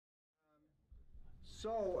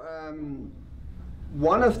So,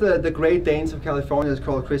 one of the great Danes of California is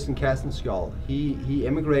called Christian Castenskiold. He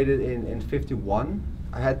immigrated in '51.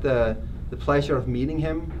 I had the pleasure of meeting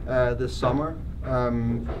him this summer,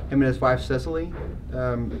 him and his wife Cecily.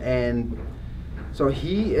 And so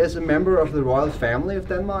he is a member of the royal family of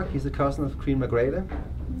Denmark. He's the cousin of Queen Margrethe.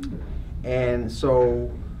 And so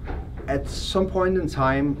at some point in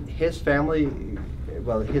time, his family,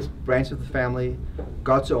 well, his branch of the family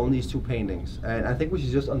got to own these two paintings. And I think we should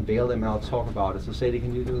just unveil them and I'll talk about it. So Sadie,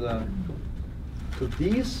 can you do the, so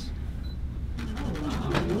these?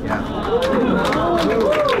 Yeah.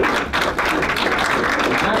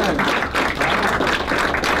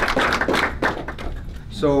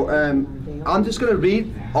 So I'm just going to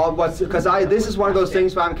read on what's, because this is one of those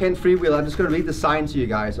things where I can't freewheel. I'm just going to read the sign to you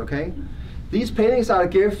guys, okay? These paintings are a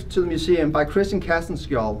gift to the museum by Christian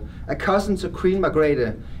Castenskiold, a cousin to Queen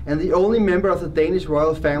Margrethe, and the only member of the Danish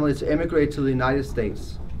royal family to emigrate to the United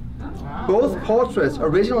States. Both portraits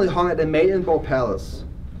originally hung at Amalienborg Palace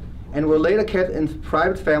and were later kept in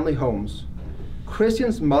private family homes.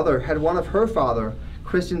 Christian's mother had one of her father,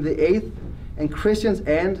 Christian VIII, and Christian's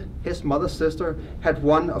aunt, his mother's sister, had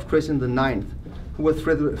one of Christian IX, who was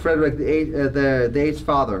Frederick VIII's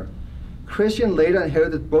father. Christian later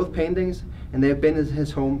inherited both paintings, and they have been in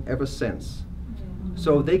his home ever since.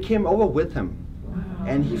 So they came over with him.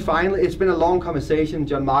 And he finally, it's been a long conversation.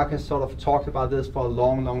 John Mark has sort of talked about this for a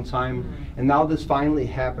long, long time. And now this finally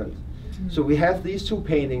happened. So we have these two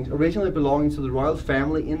paintings, originally belonging to the royal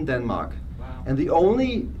family in Denmark. And the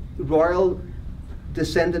only royal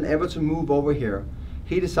descendant ever to move over here,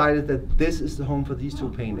 he decided that this is the home for these two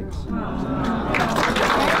paintings.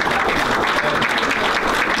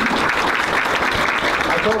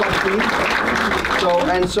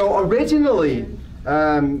 So originally,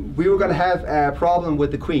 we were going to have a problem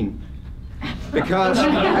with the Queen. Because,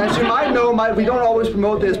 as you might know, we don't always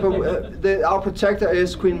promote this, but our protector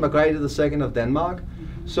is Queen Margrethe II of Denmark.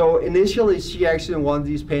 So initially, she actually wanted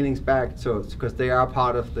these paintings back, because they are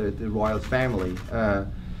part of the royal family.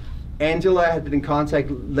 Angela had been in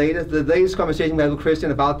contact later. The latest conversation we had with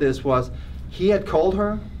Christian about this was, he had called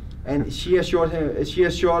her, and she assured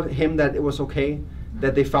him that it was okay,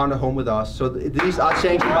 that they found a home with us. So these are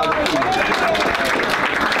changed by the Queen.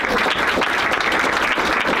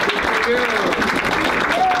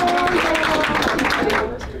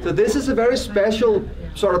 So this is a very special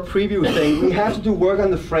sort of preview thing. We have to do work on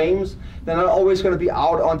the frames. They're not always going to be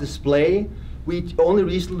out on display. We only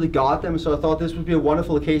recently got them, so I thought this would be a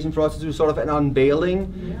wonderful occasion for us to do sort of an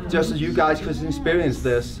unveiling, just so you guys could experience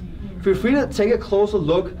this. Feel free to take a closer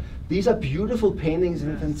look. These are beautiful paintings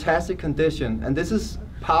in fantastic condition, and this is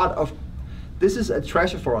this is a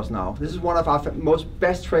treasure for us now. This is one of our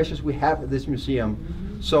best treasures we have at this museum.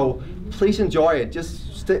 So please enjoy it.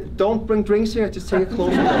 Just don't bring drinks here, just take a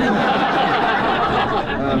closer look.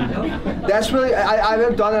 That's really, I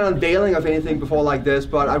haven't done an unveiling of anything before like this,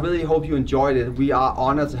 but I really hope you enjoyed it. We are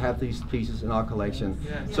honored to have these pieces in our collection.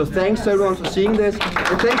 So thanks to everyone for seeing this,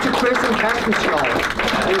 and thanks to Christian Castenskiold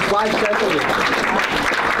and his wife Cecily.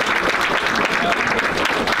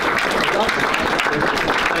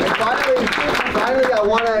 Finally, I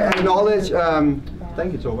want to acknowledge,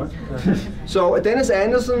 thank you, Tove. So Dennis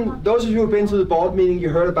Anderson, those of you who have been to the board meeting, you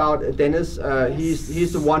heard about Dennis.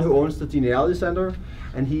 He's the one who owns the Genealogy Center,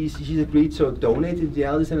 and he's agreed to donate the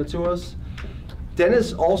Genealogy Center to us.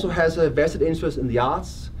 Dennis also has a vested interest in the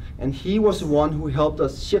arts, and he was the one who helped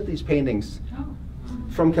us ship these paintings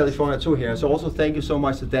from California to here. So also thank you so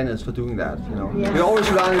much to Dennis for doing that. You know, yes. We always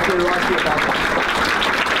rely on generosity about that.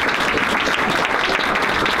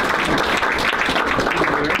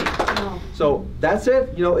 So that's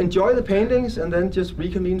it. You know, enjoy the paintings and then just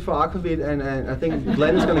reconvene for Aquavit. And I think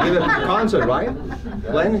Glenn is going to give a concert, right?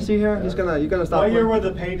 Glenn, is he here? You're gonna start. What year were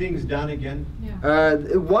the paintings done again?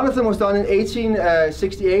 One of them was done in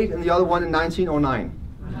 1868, and the other one in 1909.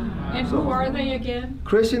 And who are they again?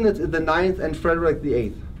 Christian the Ninth and Frederick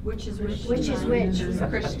VIII. Which is which? Which is which?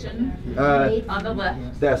 Christian. On the left.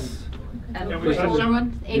 Yes. And the older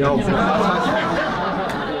one? No.